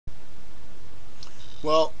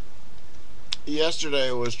Well,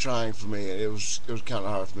 yesterday was trying for me. It was kind of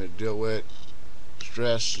hard for me to deal with.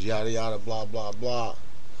 Stress, yada yada, blah blah blah.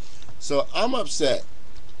 So I'm upset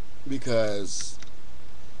because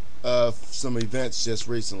of some events just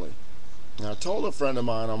recently. And I told a friend of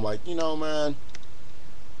mine, I'm like, man,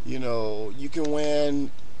 you can win.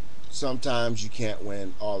 Sometimes you can't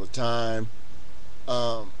win all the time.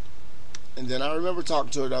 Um, and then I remember talking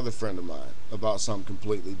to another friend of mine about something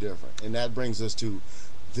completely different. And that brings us to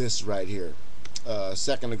this right here. A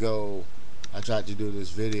second ago, I tried to do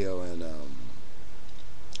this video, and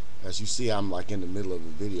as you see, I'm like in the middle of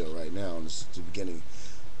a video right now, and this is the beginning.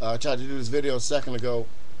 I tried to do this video a second ago,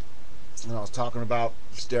 and I was talking about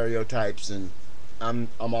stereotypes, and I'm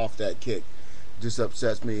off that kick. It just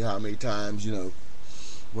upsets me how many times,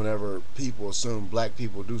 whenever people assume black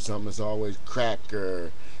people do something, it's always crack,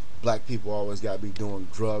 or black people always got to be doing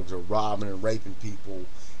drugs or robbing and raping people,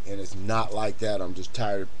 and it's not like that. I'm just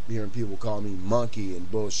tired of hearing people call me monkey and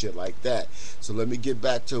bullshit like that. So let me get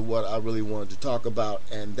back to what I really wanted to talk about,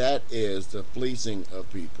 and that is the fleecing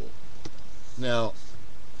of people. Now,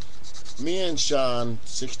 me and Sean,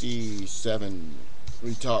 67,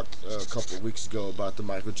 we talked a couple of weeks ago about the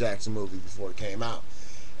Michael Jackson movie before it came out,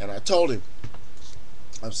 and I told him,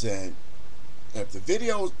 I'm saying, if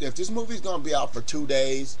this movie's gonna be out for 2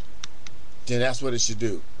 days, then that's what it should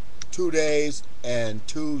do. 2 days and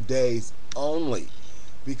 2 days only,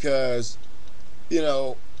 because you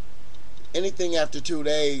know anything after 2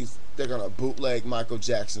 days, they're gonna bootleg Michael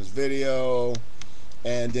Jackson's video,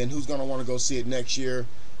 and then who's gonna want to go see it next year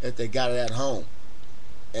if they got it at home?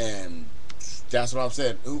 And that's what I'm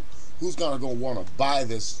saying. Who's gonna go want to buy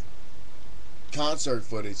this concert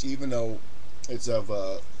footage, even though it's of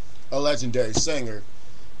a legendary singer?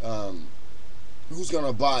 Who's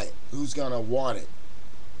gonna buy it? Who's gonna want it?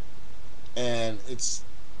 And it's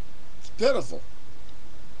pitiful.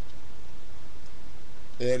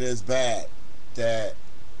 It is bad that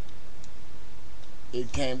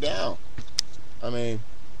it came down. I mean,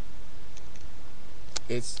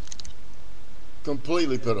 it's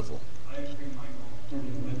completely pitiful. I agree,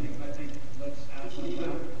 Michael. I think let's ask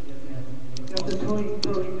that. They're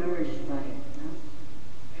totally nourished by it, no?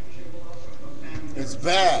 MJ will also have a fan there. It's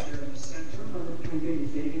bad. There in the center.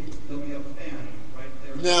 There'll be a fan right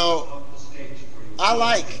there Now, off the stage for you. I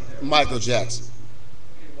like Michael Jackson.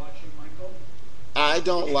 Okay, watching Michael. I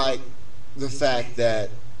don't like the fact that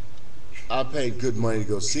I paid good money to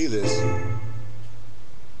go see this,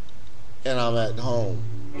 and I'm at home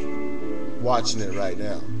watching it right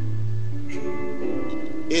now.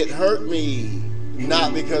 It hurt me,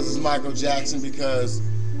 not because it's Michael Jackson, because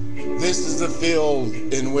this is the field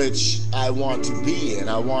in which I want to be in.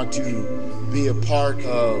 I want to be a part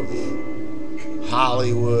of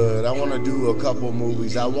Hollywood. I want to do a couple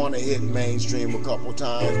movies. I want to hit mainstream a couple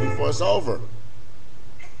times before it's over.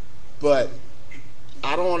 But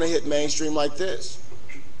I don't want to hit mainstream like this.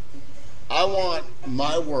 I want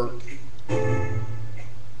my work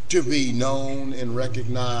to be known and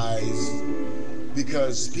recognized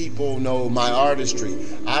because people know my artistry.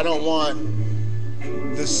 I don't want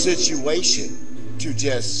the situation to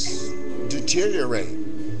just deteriorate.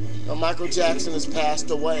 Now, Michael Jackson has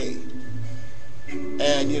passed away.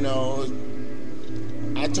 And,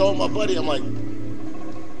 I told my buddy, I'm like,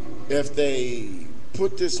 if they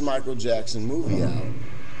put this Michael Jackson movie out,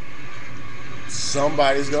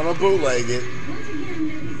 somebody's gonna bootleg it,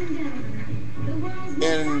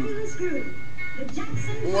 and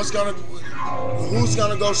who's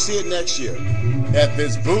gonna go see it next year if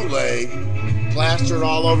it's bootleg, plastered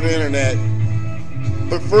all over the internet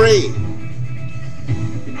for free?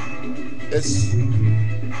 It's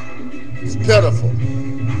pitiful.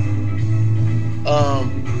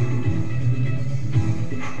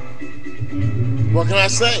 What can I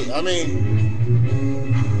say? I mean,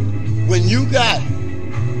 when you got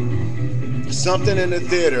something in the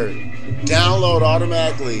theater download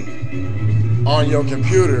automatically on your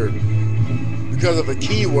computer because of a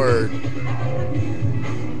keyword,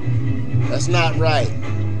 that's not right.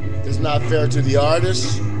 It's not fair to the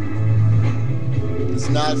artists. It's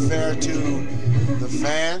not fair to the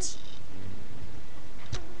fans.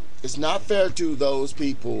 It's not fair to those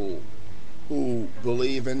people who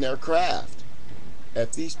believe in their craft.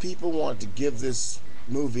 If these people want to give this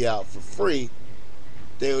movie out for free,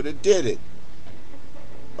 they would have did it.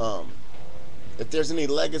 If there's any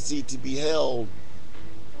legacy to be held,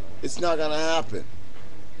 it's not gonna happen.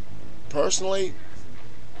 Personally,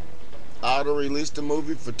 I'd have released the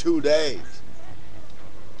movie for 2 days.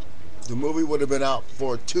 The movie would have been out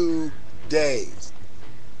for 2 days,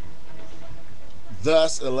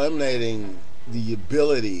 thus eliminating the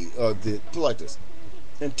ability of the, like this,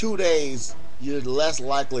 in 2 days, you're less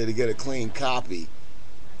likely to get a clean copy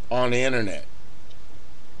on the internet.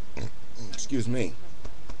 Excuse me.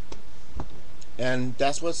 And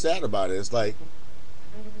that's what's sad about it. It's like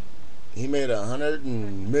he made $100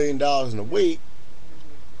 million in a week,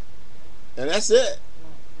 and that's it.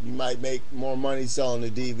 You might make more money selling the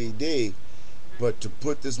DVD, but to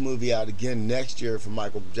put this movie out again next year for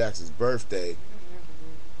Michael Jackson's birthday,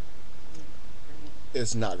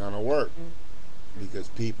 it's not going to work because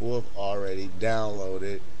people have already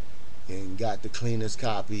downloaded and got the cleanest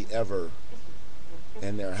copy ever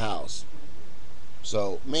in their house.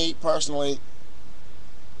 So, me personally,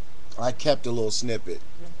 I kept a little snippet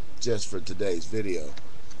just for today's video.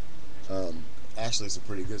 Actually, it's a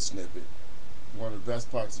pretty good snippet. One of the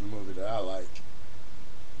best parts of the movie that I like.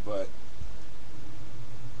 But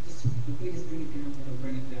Just, if we just bring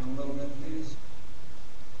it down a little bit, please.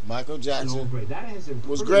 Michael Jackson That has was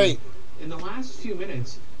improved. great. In the last few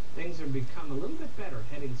minutes, things have become a little bit better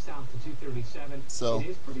heading south to 237. So, it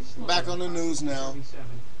is pretty slow. back on the news now. 237.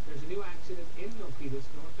 There's a new accident in Milpitas,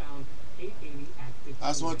 northbound 880 active. I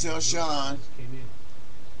just want to tell Sean. Came in.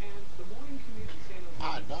 And the morning commute to San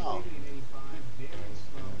Jose, Hot dog. 280 and 85, very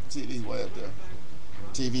slow. TV's way up there.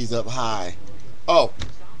 TV's up high. Oh,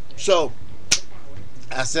 so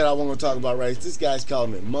I said I wasn't going to talk about race. This guy's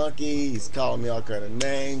calling me monkey. He's calling me all kind of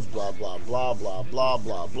names. Blah, blah, blah, blah, blah,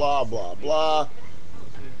 blah, blah, blah, blah.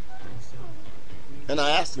 And I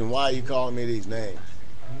asked him, why are you calling me these names?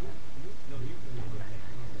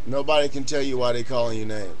 Nobody can tell you why they're calling you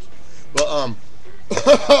names. But,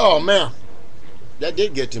 oh, man. That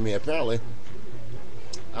did get to me, apparently.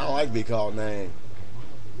 I don't like to be called names.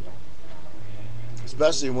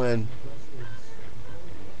 Especially when,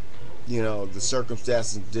 you know, the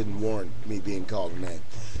circumstances didn't warrant me being called a name.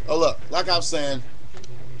 Oh, look, like I was saying,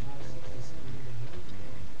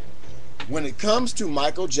 when it comes to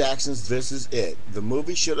Michael Jackson's This Is It, the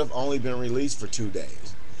movie should have only been released for 2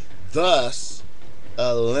 days, thus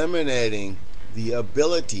eliminating the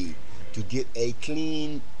ability to get a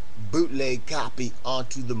clean bootleg copy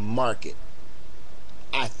onto the market.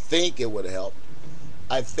 I think it would have helped.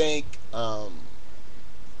 I think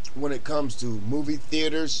when it comes to movie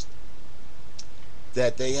theaters,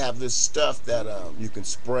 that they have this stuff that you can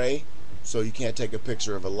spray, so you can't take a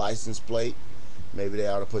picture of a license plate. Maybe they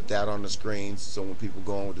ought to put that on the screens, so when people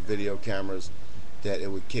go on with the video cameras, that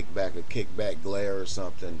it would kick back a kickback glare or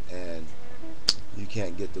something, and you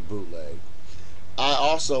can't get the bootleg. I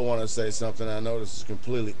also want to say something. I know this is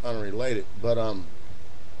completely unrelated, but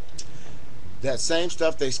that same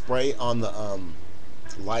stuff they spray on the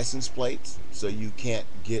license plates, so you can't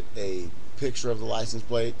get a picture of the license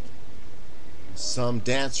plate, some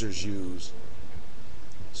dancers use,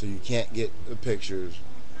 so you can't get the pictures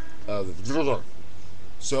of the.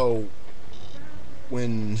 So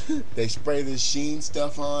when they spray this sheen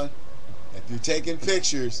stuff on, if you're taking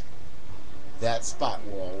pictures, that spot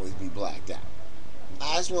will always be blacked out.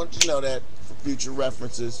 I just want you to know that for future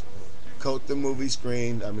references. Coat the movie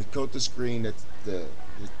screen. Coat the screen that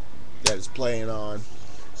is playing on,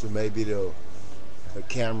 so maybe the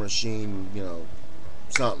camera sheen, you know,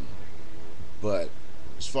 something. But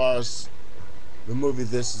as far as the movie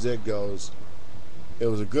This Is It goes, it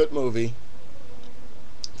was a good movie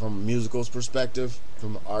from a musical's perspective,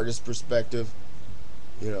 from an artist's perspective.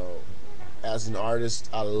 You know, as an artist,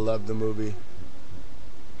 I love the movie.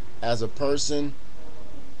 As a person,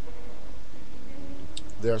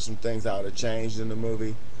 there are some things I would have changed in the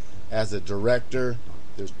movie. As a director,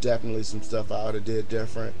 there's definitely some stuff I would have did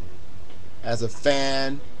different. As a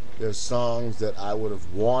fan, there's songs that I would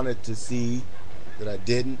have wanted to see that I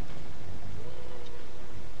didn't.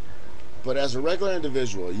 But as a regular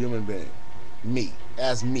individual, a human being, me,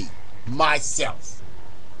 myself,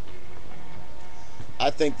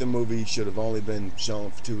 I think the movie should have only been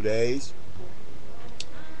shown for 2 days.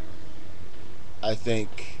 I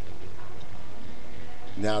think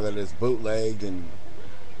now that it's bootlegged, and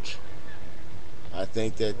I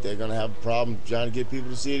think that they're going to have a problem trying to get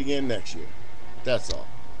people to see it again next year. That's all.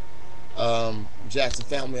 Jackson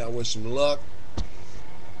family, I wish them luck.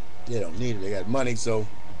 They don't need it. They got money, so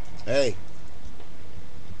hey,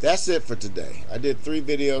 that's it for today. I did 3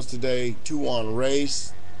 videos today, 2 on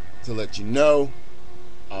race, to let you know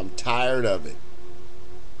I'm tired of it.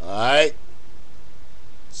 Alright?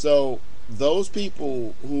 So those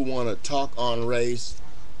people who want to talk on race,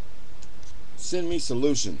 send me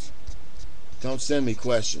solutions. Don't send me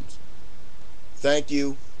questions. Thank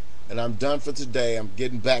you. And I'm done for today. I'm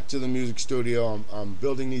getting back to the music studio. I'm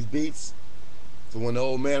building these beats. So when the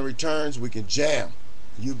old man returns, we can jam.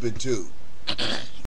 You've been too.